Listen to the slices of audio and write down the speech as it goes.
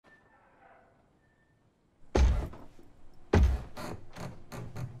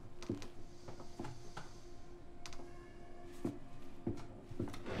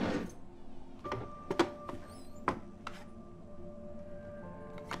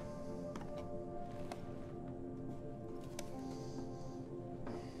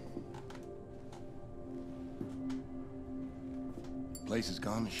place has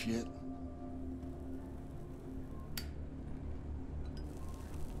gone to shit?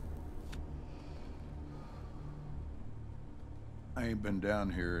 I ain't been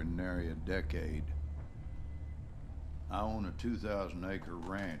down here in nary a decade. I own a 2,000-acre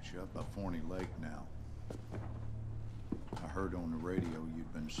ranch up by Forney Lake now. I heard on the radio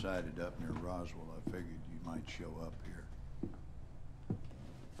you'd been sighted up near Roswell. I figured you might show up here.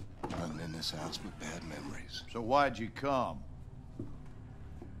 Nothing in this house but bad memories. So why'd you come?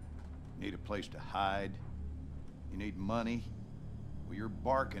 Need a place to hide? You need money? Well, you're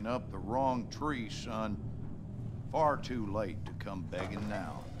barking up the wrong tree, son. Far too late to come begging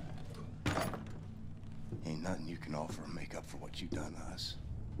now. Ain't nothing you can offer to make up for what you done to us.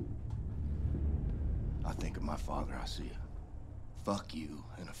 I think of my father, I see a fuck you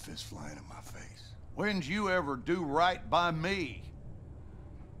and a fist flying in my face. When'd you ever do right by me?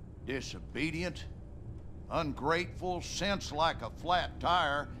 Disobedient, ungrateful, sense like a flat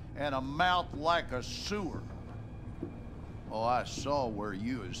tire, and a mouth like a sewer. Oh, I saw where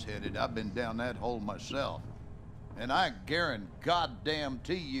you was headed. I've been down that hole myself. And I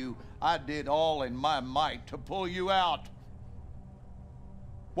guarantee you, I did all in my might to pull you out.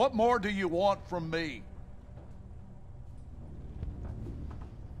 What more do you want from me?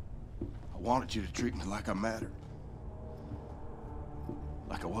 I wanted you to treat me like I mattered.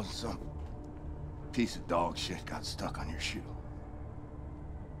 Like I wasn't some piece of dog shit got stuck on your shoe.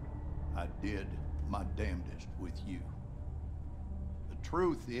 I did my damnedest with you. The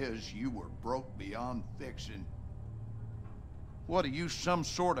truth is, you were broke beyond fixing. What are you, some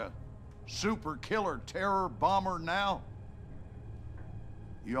sort of super killer terror bomber now?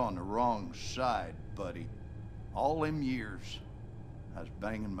 You're on the wrong side, buddy. All them years, I was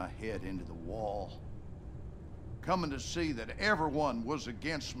banging my head into the wall, coming to see that everyone was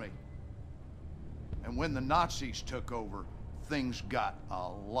against me. And when the Nazis took over, things got a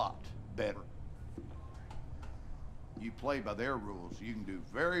lot better. You play by their rules, you can do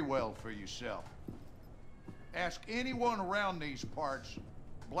very well for yourself. Ask anyone around these parts.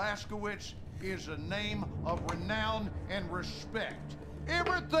 Blazkowicz is a name of renown and respect.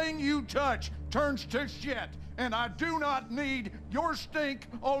 Everything you touch turns to shit, and I do not need your stink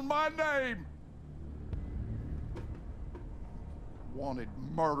on my name. Wanted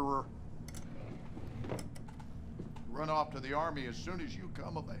murderer. Run off to the army as soon as you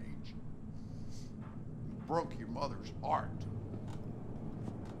come of age. Broke your mother's heart.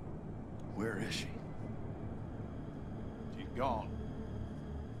 Where is she? She's gone.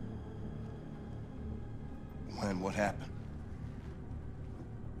 When? What happened?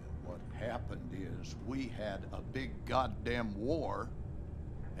 What happened is we had a big goddamn war,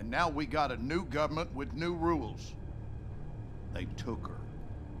 and now we got a new government with new rules. They took her.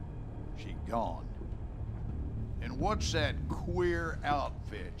 She gone. And what's that queer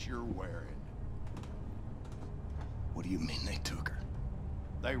outfit you're wearing? What do you mean they took her?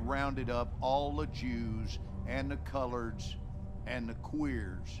 They rounded up all the Jews and the coloreds and the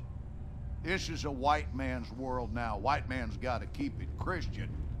queers. This is a white man's world now. White man's got to keep it Christian.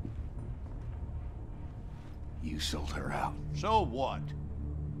 You sold her out. So what?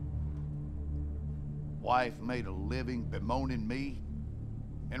 Wife made a living bemoaning me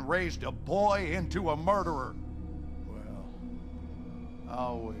and raised a boy into a murderer. Well, I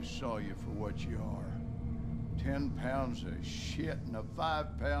always saw you for what you are. 10 pounds of shit in a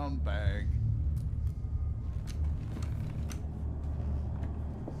 5-pound bag.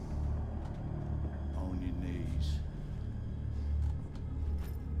 On your knees.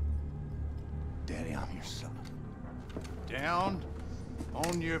 Daddy, I'm your son. Down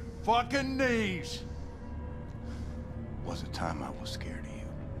on your fucking knees. Was it time I was scared of you?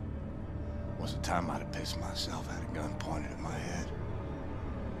 Was it time I'd have pissed myself, had a gun pointed at my head?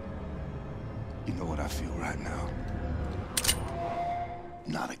 You know what I feel right now?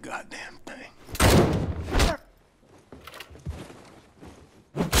 Not a goddamn thing.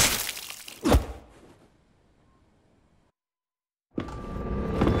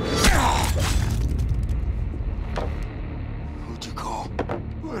 Who'd you call?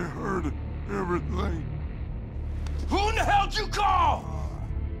 I heard everything. Who in the hell'd you call?